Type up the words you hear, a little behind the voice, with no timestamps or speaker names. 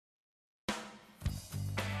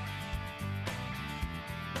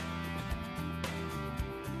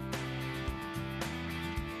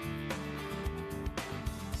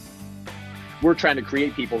We're trying to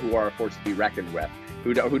create people who are a force to be reckoned with,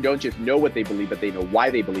 who don't just know what they believe, but they know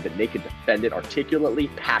why they believe it. And they can defend it articulately,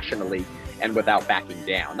 passionately, and without backing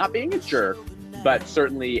down. Not being a jerk, but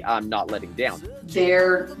certainly not letting down.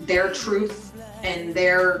 Their truth and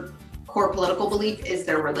their core political belief is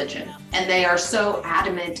their religion. And they are so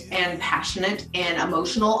adamant and passionate and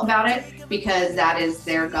emotional about it because that is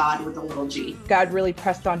their God with a little g. God really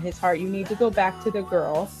pressed on his heart. You need to go back to the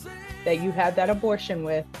girl that you had that abortion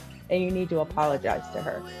with, and you need to apologize to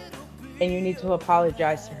her. And you need to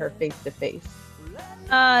apologize to her face to face.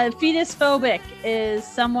 Fetus phobic is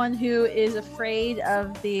someone who is afraid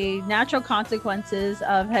of the natural consequences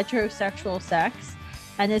of heterosexual sex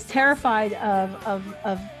and is terrified of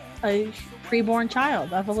a preborn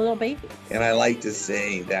child, of a little baby. And I like to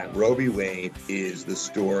say that Roe v. Wade is the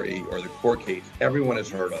story or the court case everyone has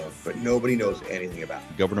heard of, but nobody knows anything about.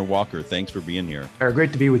 Governor Walker, thanks for being here.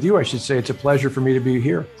 Great to be with you. I should say it's a pleasure for me to be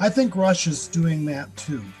here. I think Russia's doing that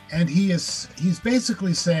too. And he's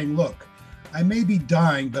basically saying, look, I may be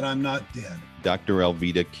dying, but I'm not dead. Dr.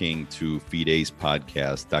 Alveda King to Fides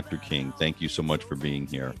Podcast. Dr. King, thank you so much for being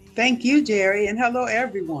here. Thank you, Jerry, and hello,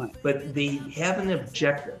 everyone. But they have an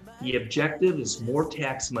objective. The objective is more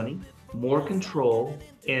tax money, more control,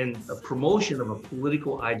 and a promotion of a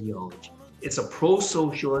political ideology. It's a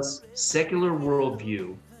pro-socialist, secular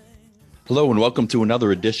worldview. Hello and welcome to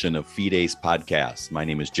another edition of Fides Podcast. My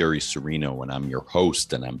name is Jerry Serino and I'm your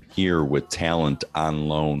host, and I'm here with talent on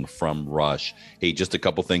loan from Rush. Hey, just a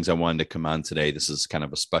couple things I wanted to come on today. This is kind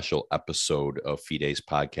of a special episode of Fides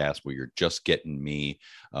Podcast where you're just getting me,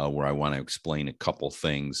 where I want to explain a couple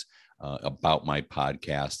things about my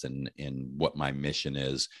podcast and what my mission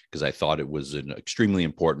is, because I thought it was extremely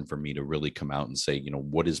important for me to really come out and say, you know,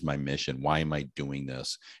 what is my mission? Why am I doing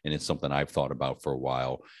this? And it's something I've thought about for a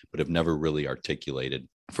while, but have never really articulated.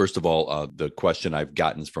 First of all, the question I've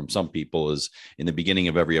gotten from some people is in the beginning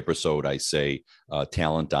of every episode, I say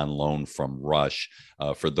talent on loan from Rush.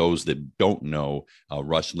 For those that don't know,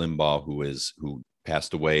 Rush Limbaugh, who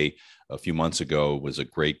passed away a few months ago, was a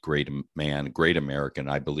great man, great American.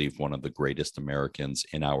 I believe one of the greatest Americans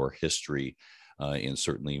in our history, and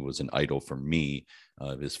certainly was an idol for me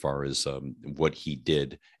as far as what he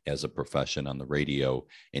did as a profession on the radio.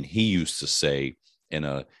 And he used to say in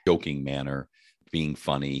a joking manner, being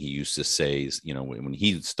funny, he used to say, you know, when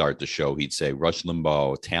he'd start the show, he'd say, Rush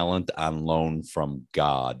Limbaugh, talent on loan from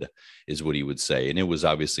God, is what he would say. And it was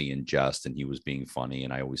obviously in jest, and he was being funny,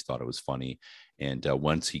 and I always thought it was funny. And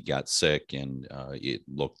once he got sick and it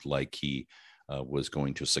looked like he was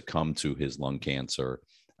going to succumb to his lung cancer,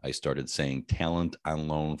 I started saying talent on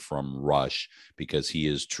loan from Rush, because he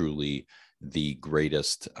is truly the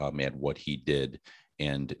greatest at what he did,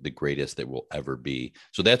 and the greatest that will ever be.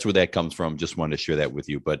 So that's where that comes from. Just wanted to share that with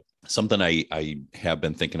you. But something I have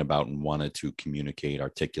been thinking about and wanted to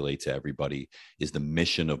articulate to everybody is the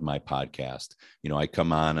mission of my podcast. You know, I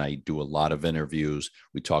come on, I do a lot of interviews.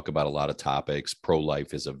 We talk about a lot of topics.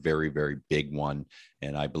 Pro-life is a very, very big one.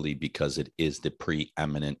 And I believe because it is the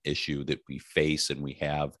preeminent issue that we face and we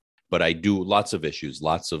have. But I do lots of issues,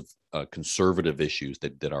 lots of conservative issues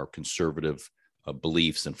that are conservative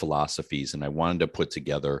beliefs and philosophies. And I wanted to put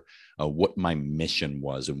together what my mission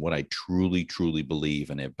was and what I truly, truly believe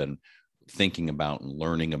and have been thinking about and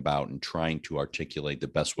learning about and trying to articulate the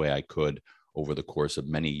best way I could over the course of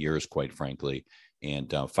many years, quite frankly.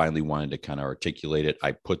 And finally wanted to kind of articulate it.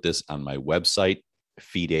 I put this on my website,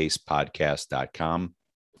 fidespodcast.com.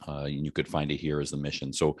 And you could find it here as the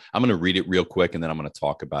mission. So I'm going to read it real quick, and then I'm going to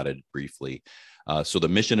talk about it briefly. So the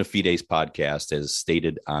mission of Fides Podcast, as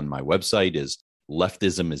stated on my website, is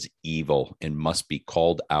leftism is evil and must be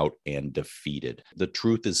called out and defeated. The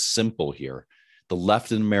truth is simple here. The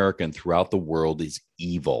left in America and throughout the world is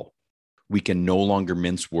evil. We can no longer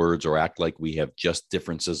mince words or act like we have just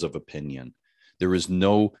differences of opinion. There is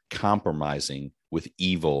no compromising with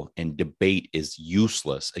evil, and debate is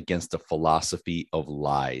useless against a philosophy of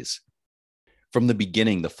lies. From the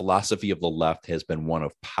beginning, the philosophy of the left has been one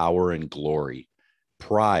of power and glory.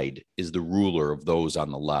 Pride is the ruler of those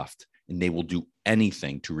on the left, and they will do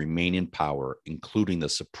anything to remain in power, including the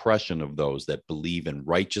suppression of those that believe in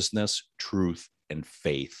righteousness, truth, and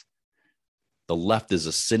faith. The left is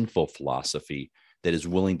a sinful philosophy that is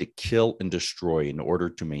willing to kill and destroy in order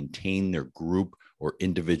to maintain their group or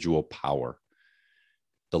individual power.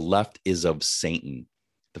 The left is of Satan,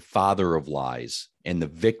 the father of lies, and the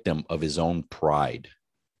victim of his own pride.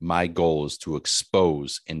 My goal is to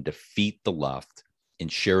expose and defeat the left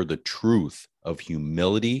and share the truth of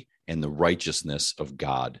humility and the righteousness of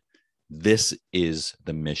God. This is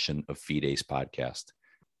the mission of Fides Podcast.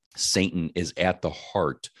 Satan is at the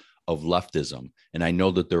heart of leftism. And I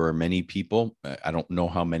know that there are many people, I don't know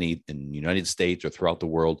how many in the United States or throughout the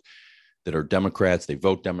world, that are Democrats. They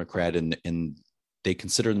vote Democrat and they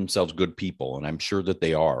consider themselves good people. And I'm sure that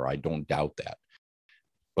they are. I don't doubt that.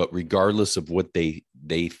 But regardless of what they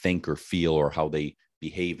think or feel or how they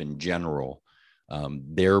behave in general,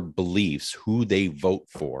 their beliefs, who they vote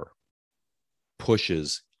for,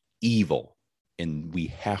 pushes evil. And we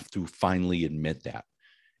have to finally admit that.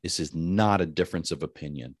 This is not a difference of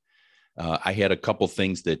opinion. I had a couple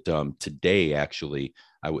things that today, actually,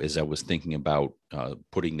 as I was thinking about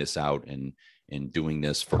putting this out and doing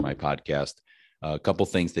this for my podcast, a couple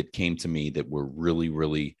things that came to me that were really,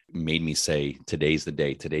 really made me say, today's the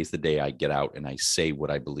day. Today's the day I get out and I say what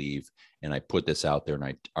I believe and I put this out there and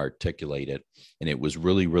I articulate it. And it was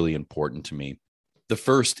really, really important to me. The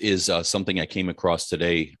first is something I came across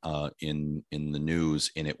today in the news,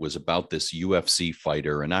 and it was about this UFC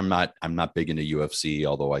fighter. And I'm not big into UFC,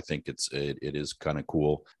 although I think it is kind of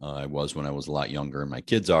cool. I was when I was a lot younger, and my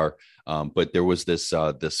kids are. But there was this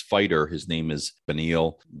fighter. His name is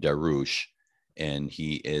Beneil Dariush, and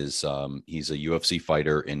he's a UFC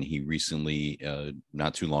fighter. And he recently,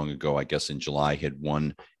 not too long ago, I guess in July, had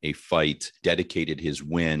won a fight, dedicated his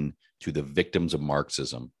win to the victims of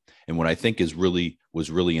Marxism. And what I think was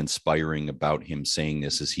really inspiring about him saying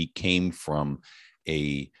this is he came from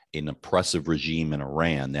an oppressive regime in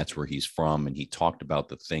Iran. That's where he's from. And he talked about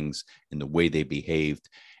the things and the way they behaved.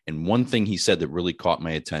 And one thing he said that really caught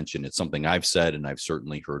my attention, it's something I've said and I've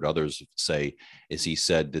certainly heard others say, is he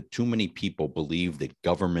said that too many people believe that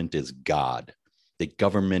government is God, that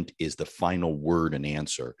government is the final word and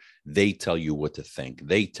answer. They tell you what to think.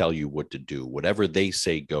 They tell you what to do. Whatever they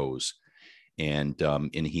say goes. And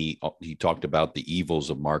he talked about the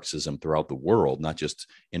evils of Marxism throughout the world, not just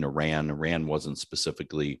in Iran. Iran wasn't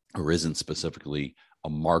specifically or isn't specifically a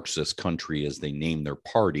Marxist country as they name their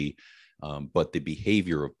party, but the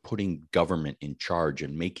behavior of putting government in charge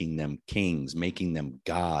and making them kings, making them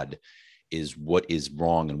God, is what is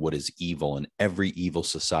wrong and what is evil. In every evil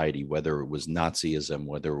society, whether it was Nazism,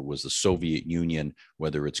 whether it was the Soviet Union,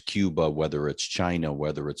 whether it's Cuba, whether it's China,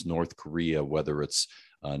 whether it's North Korea, whether it's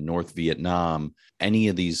North Vietnam, any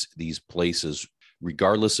of these places,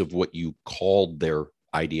 regardless of what you called their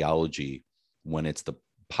ideology, when it's the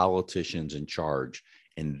politicians in charge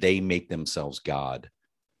and they make themselves God,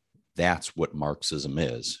 that's what Marxism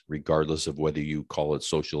is, regardless of whether you call it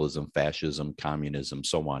socialism, fascism, communism,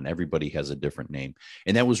 so on. Everybody has a different name.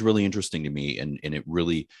 And that was really interesting to me. And it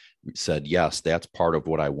really said, yes, that's part of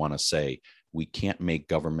what I want to say. We can't make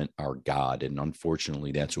government our God. And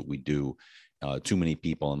unfortunately, that's what we do. Too many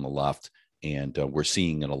people on the left, and we're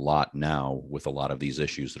seeing it a lot now with a lot of these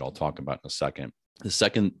issues that I'll talk about in a second. The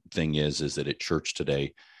second thing is that at church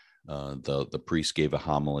today, the priest gave a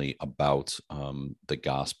homily about the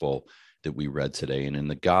gospel that we read today. And in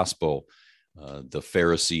the gospel, the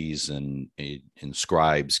Pharisees and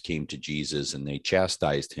scribes came to Jesus and they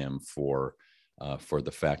chastised him for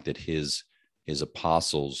the fact that his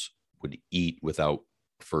apostles would eat without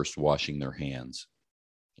first washing their hands.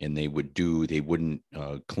 And they wouldn't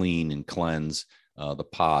clean and cleanse the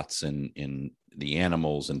pots and the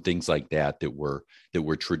animals and things like that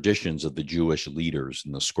were traditions of the Jewish leaders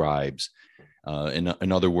and the scribes.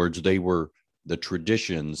 In other words, they were the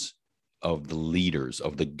traditions of the leaders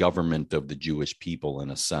of the government of the Jewish people, in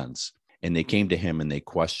a sense. And they came to him and they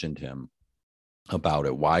questioned him about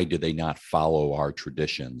it. Why do they not follow our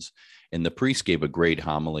traditions? And the priest gave a great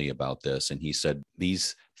homily about this. And he said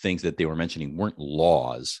these things that they were mentioning weren't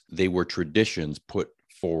laws. They were traditions put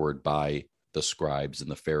forward by the scribes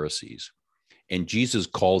and the Pharisees. And Jesus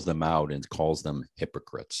calls them out and calls them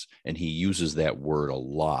hypocrites. And he uses that word a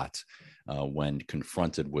lot when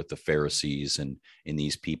confronted with the Pharisees and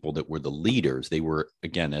these people that were the leaders. They were,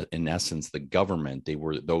 again, in essence, the government. They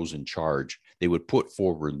were those in charge. They would put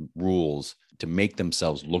forward rules to make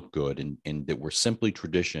themselves look good and that were simply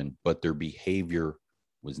tradition, but their behavior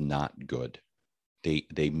was not good.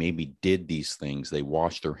 They maybe did these things. They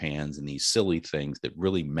washed their hands and these silly things that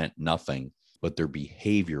really meant nothing, but their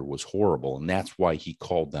behavior was horrible. And that's why he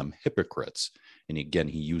called them hypocrites. And again,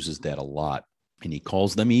 he uses that a lot. And he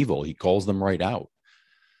calls them evil. He calls them right out,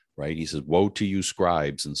 right? He says, woe to you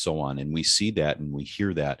scribes, and so on. And we see that and we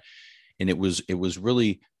hear that. And it was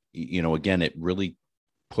really, again, it really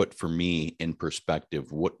put for me in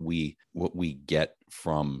perspective what we get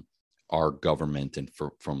from our government and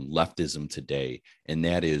from leftism today. And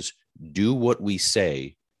that is, do what we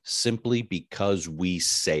say simply because we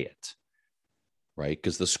say it, right?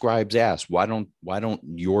 Because the scribes asked, why don't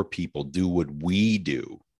your people do what we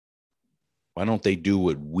do? Why don't they do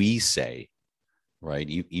what we say? right?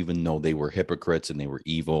 Even though they were hypocrites and they were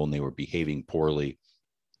evil and they were behaving poorly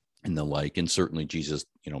and the like. And certainly Jesus,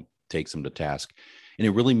 takes them to task. And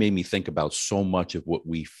it really made me think about so much of what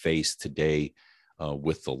we face today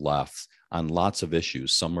with the left on lots of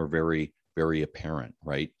issues. Some are very, very apparent,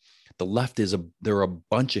 right? The left they're a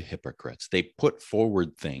bunch of hypocrites. They put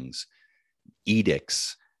forward things,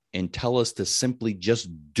 edicts, and tell us to simply just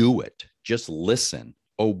do it, just listen,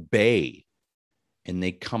 obey. And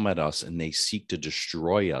they come at us and they seek to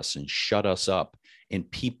destroy us and shut us up. And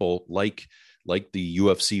people like the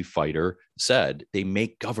UFC fighter said, they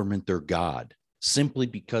make government their God. Simply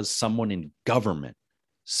because someone in government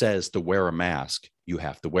says to wear a mask, you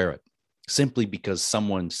have to wear it. Simply because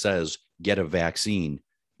someone says, get a vaccine,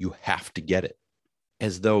 you have to get it.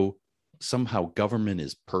 As though somehow government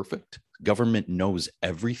is perfect. Government knows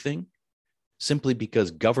everything. Simply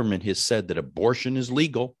because government has said that abortion is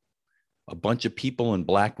legal. A bunch of people in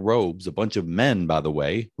black robes, a bunch of men, by the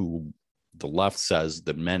way, who the left says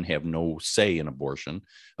that men have no say in abortion.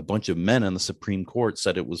 A bunch of men on the Supreme Court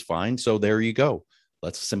said it was fine. So there you go.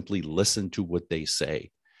 Let's simply listen to what they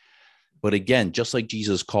say. But again, just like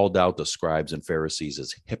Jesus called out the scribes and Pharisees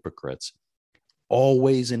as hypocrites,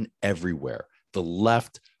 always and everywhere, the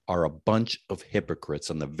left are a bunch of hypocrites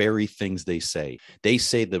on the very things they say. They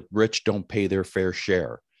say the rich don't pay their fair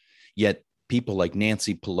share. Yet people like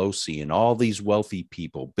Nancy Pelosi and all these wealthy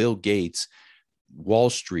people, Bill Gates, Wall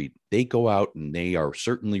Street, they go out and they are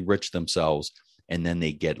certainly rich themselves. And then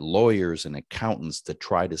they get lawyers and accountants to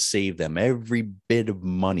try to save them every bit of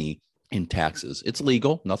money in taxes. It's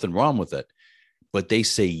legal, nothing wrong with it. But they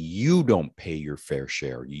say you don't pay your fair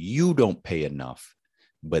share. You don't pay enough,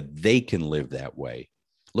 but they can live that way.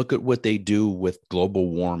 Look at what they do with global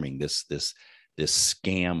warming, this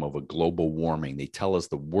scam of a global warming. They tell us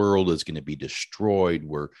the world is going to be destroyed.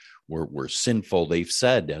 We're sinful. They've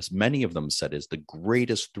said, as many of them said, is the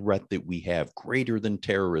greatest threat that we have, greater than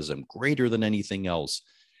terrorism, greater than anything else.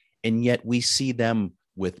 And yet we see them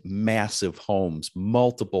with massive homes,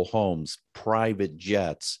 multiple homes, private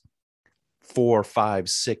jets, 4, 5,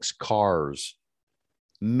 6 cars,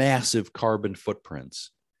 massive carbon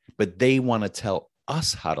footprints. But they want to tell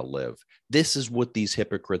us how to live. This is what these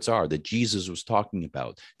hypocrites are that Jesus was talking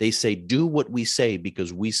about. They say, do what we say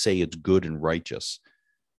because we say it's good and righteous.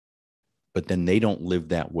 But then they don't live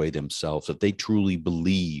that way themselves. If they truly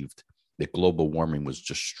believed that global warming was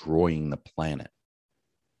destroying the planet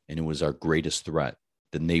and it was our greatest threat,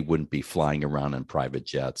 then they wouldn't be flying around in private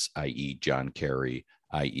jets, i.e. John Kerry,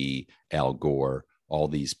 i.e. Al Gore, all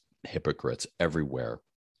these hypocrites everywhere.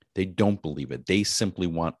 They don't believe it. They simply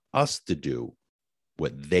want us to do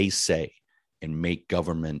what they say and make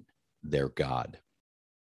government their God.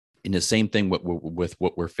 And the same thing with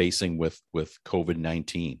what we're facing with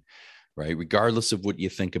COVID-19, right? Regardless of what you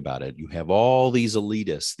think about it, you have all these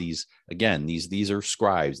elitists, these are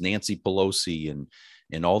scribes, Nancy Pelosi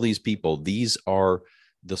and all these people. These are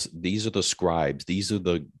the scribes. These are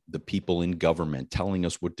the people in government telling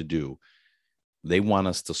us what to do. They want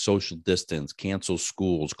us to social distance, cancel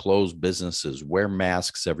schools, close businesses, wear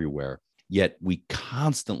masks everywhere. Yet we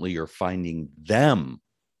constantly are finding them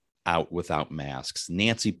out without masks.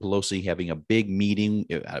 Nancy Pelosi having a big meeting.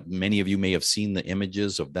 Many of you may have seen the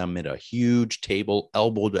images of them at a huge table,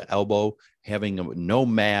 elbow to elbow, having no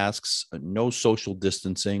masks, no social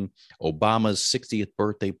distancing. Obama's 60th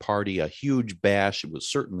birthday party, a huge bash. It was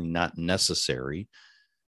certainly not necessary.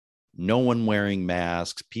 No one wearing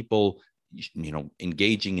masks, people,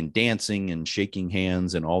 engaging in dancing and shaking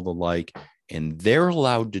hands and all the like, and they're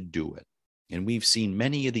allowed to do it. And we've seen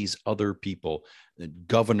many of these other people, the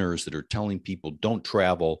governors that are telling people don't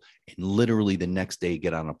travel and literally the next day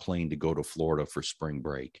get on a plane to go to Florida for spring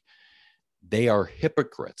break. They are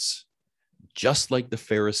hypocrites, just like the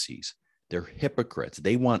Pharisees. They're hypocrites.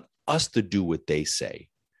 They want us to do what they say.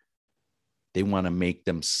 They want to make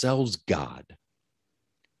themselves God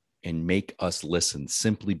and make us listen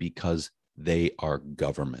simply because they are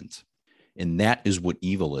government. And that is what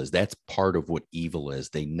evil is. That's part of what evil is.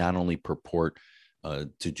 They not only purport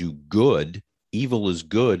to do good, evil is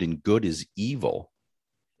good and good is evil.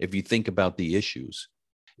 If you think about the issues,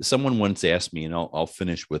 someone once asked me, and I'll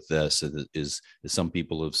finish with this, is some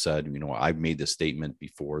people have said, I've made the statement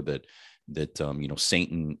before that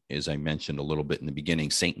Satan, as I mentioned a little bit in the beginning,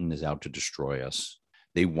 Satan is out to destroy us.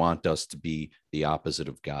 They want us to be the opposite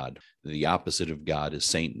of God. The opposite of God is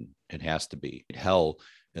Satan. It has to be. Hell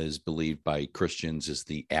is believed by Christians is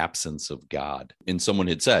the absence of God. And someone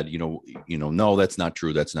had said, no, that's not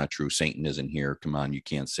true. That's not true. Satan isn't here. Come on. You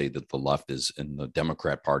can't say that the left is and the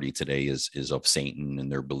Democrat Party today is of Satan and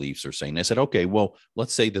their beliefs are Satan. I said, okay, well,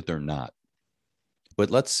 let's say that they're not.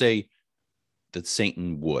 But let's say that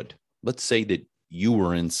Satan would. Let's say that you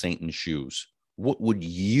were in Satan's shoes. What would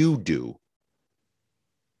you do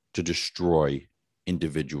to destroy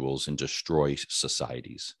individuals and destroy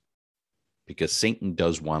societies? Because Satan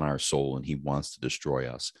does want our soul and he wants to destroy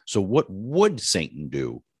us. So what would Satan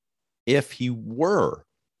do if he were?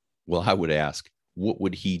 Well, I would ask, what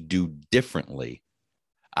would he do differently?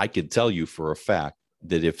 I could tell you for a fact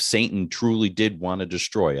that if Satan truly did want to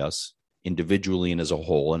destroy us individually and as a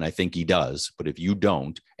whole, and I think he does, but if you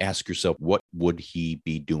don't, ask yourself, what would he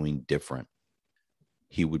be doing different?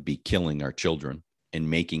 He would be killing our children and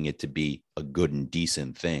making it to be a good and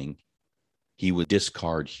decent thing. He would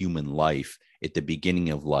discard human life at the beginning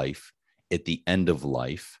of life, at the end of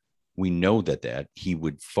life. We know that he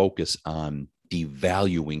would focus on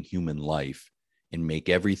devaluing human life and make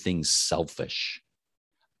everything selfish.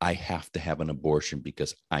 I have to have an abortion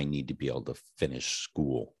because I need to be able to finish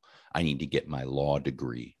school. I need to get my law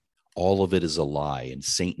degree. All of it is a lie, and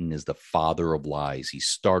Satan is the father of lies. He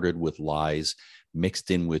started with lies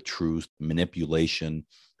mixed in with truth, manipulation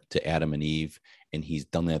to Adam and Eve, and he's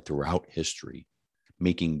done that throughout history,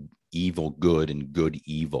 making evil good and good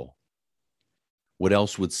evil. What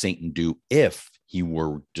else would Satan do if he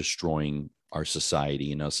were destroying our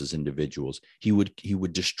society and us as individuals? He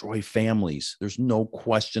would destroy families. There's no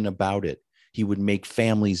question about it. He would make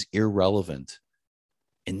families irrelevant.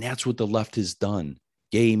 And that's what the left has done.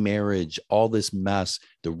 Gay marriage, all this mess,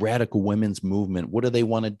 the radical women's movement. What do they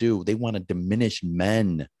want to do? They want to diminish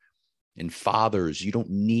men and fathers. You don't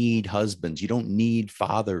need husbands. You don't need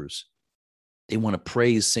fathers. They want to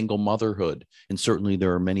praise single motherhood. And certainly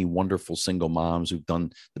there are many wonderful single moms who've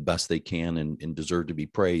done the best they can and deserve to be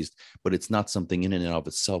praised. But it's not something in and of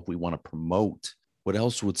itself we want to promote. What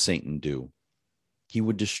else would Satan do? He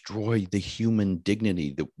would destroy the human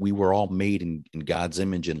dignity that we were all made in God's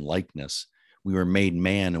image and likeness. We were made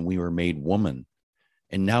man and we were made woman.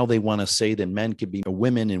 And now they want to say that men could be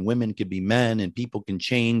women and women could be men and people can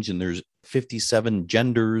change and there's 57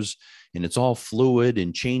 genders and it's all fluid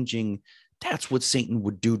and changing. That's what Satan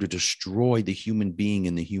would do to destroy the human being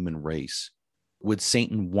and the human race. Would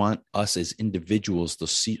Satan want us as individuals to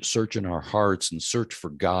search in our hearts and search for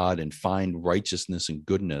God and find righteousness and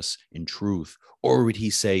goodness and truth? Or would he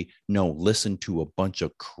say, no, listen to a bunch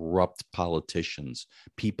of corrupt politicians,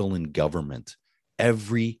 people in government,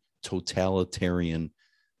 every totalitarian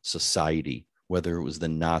society, whether it was the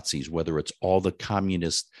Nazis, whether it's all the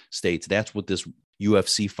communist states? That's what this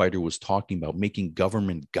UFC fighter was talking about, making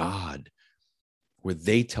government God, where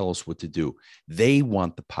they tell us what to do. They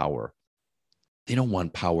want the power. They don't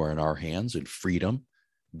want power in our hands and freedom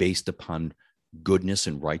based upon goodness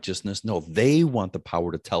and righteousness. No, they want the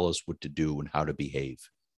power to tell us what to do and how to behave.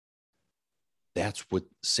 That's what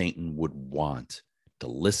Satan would want, to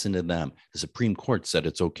listen to them. The Supreme Court said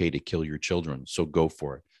it's okay to kill your children, so go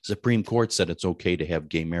for it. The Supreme Court said it's okay to have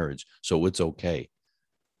gay marriage, so it's okay.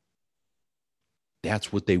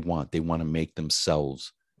 That's what they want. They want to make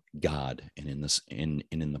themselves God, and in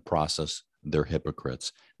the process, they're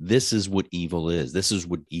hypocrites. This is what evil is. This is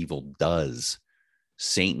what evil does.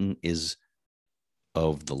 Satan is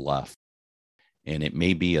of the left. And it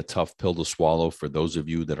may be a tough pill to swallow for those of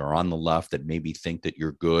you that are on the left that maybe think that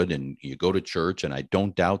you're good and you go to church. And I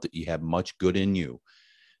don't doubt that you have much good in you.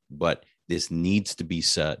 But this needs to be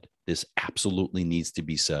said. This absolutely needs to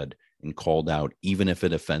be said and called out, even if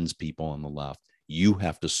it offends people on the left. You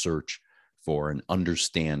have to search for and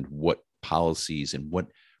understand what policies and what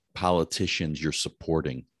politicians you're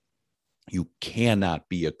supporting. You cannot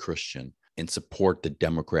be a Christian and support the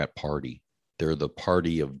Democrat Party. They're the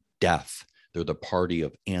party of death. They're the party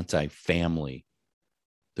of anti-family.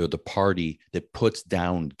 They're the party that puts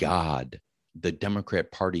down God. The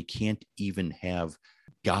Democrat Party can't even have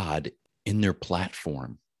God in their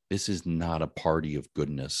platform. This is not a party of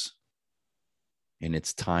goodness. And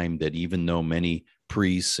it's time that even though many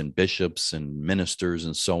priests and bishops and ministers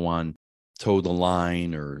and so on toe the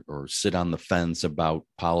line or sit on the fence about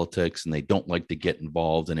politics and they don't like to get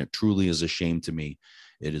involved, and it truly is a shame to me.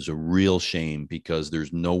 It is a real shame, because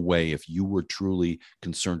there's no way, if you were truly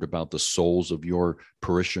concerned about the souls of your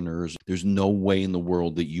parishioners, there's no way in the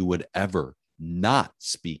world that you would ever not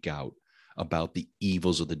speak out about the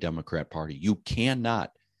evils of the Democrat Party. You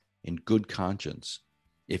cannot, in good conscience,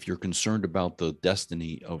 if you're concerned about the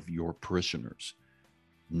destiny of your parishioners,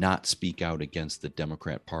 not speak out against the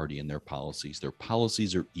Democrat Party and their policies. Their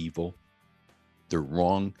policies are evil. They're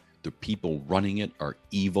wrong. The people running it are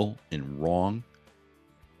evil and wrong.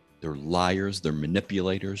 They're liars, they're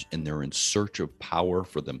manipulators, and they're in search of power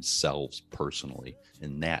for themselves personally.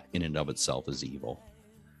 And that in and of itself is evil.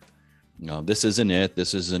 No, this isn't it.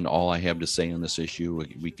 This isn't all I have to say on this issue.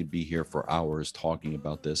 We could be here for hours talking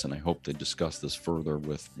about this, and I hope to discuss this further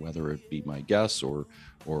with whether it be my guests or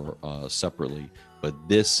separately. But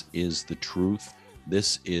this is the truth.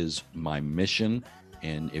 This is my mission.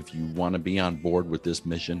 And if you want to be on board with this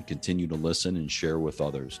mission, continue to listen and share with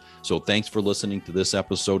others. So thanks for listening to this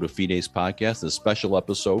episode of Fides Podcast, a special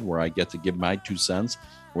episode where I get to give my 2 cents,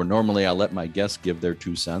 where normally I let my guests give their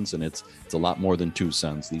 2 cents, and it's a lot more than 2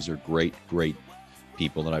 cents. These are great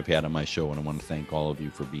people that I've had on my show, and I want to thank all of you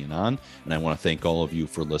for being on, and I want to thank all of you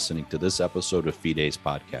for listening to this episode of Fides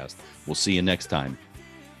Podcast. We'll see you next time.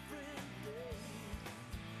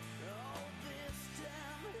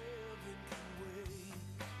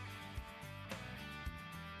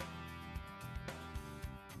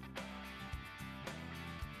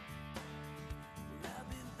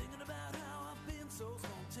 So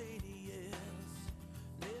spontaneous,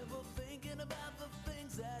 never thinking about